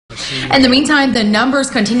In the meantime, the numbers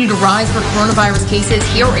continue to rise for coronavirus cases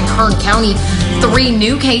here in Kern County. 3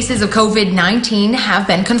 new cases of COVID-19 have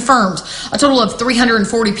been confirmed. A total of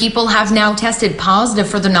 340 people have now tested positive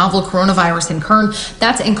for the novel coronavirus in Kern.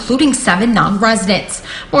 That's including 7 non-residents.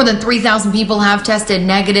 More than 3,000 people have tested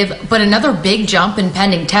negative, but another big jump in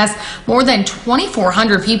pending tests. More than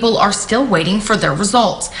 2,400 people are still waiting for their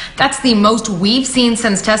results. That's the most we've seen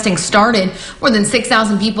since testing started. More than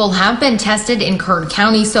 6,000 people have been tested in Kern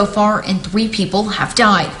County so far, and 3 people have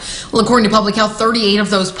died. Well, according to Public Health, 38 of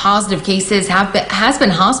those positive cases has been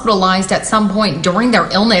hospitalized at some point during their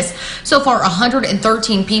illness. So far,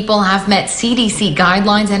 113 people have met CDC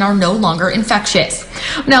guidelines and are no longer infectious.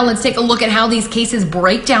 Now let's take a look at how these cases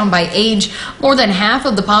break down by age. More than half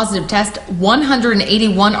of the positive tests,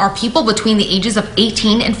 181, are people between the ages of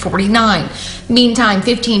 18 and 49. Meantime,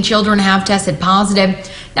 15 children have tested positive.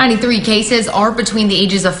 93 cases are between the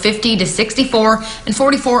ages of 50 to 64, and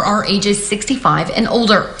 44 are ages 65 and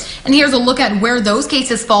older. And here's a look at where those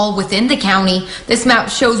cases fall within the county. This map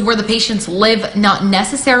shows where the patients live, not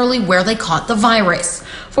necessarily where they caught the virus.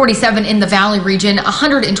 47 in the Valley region,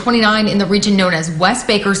 129 in the region known as West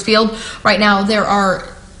Bakersfield. Right now, the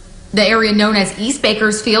area known as East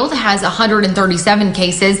Bakersfield has 137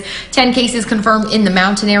 cases, 10 cases confirmed in the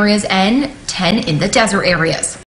mountain areas and 10 in the desert areas.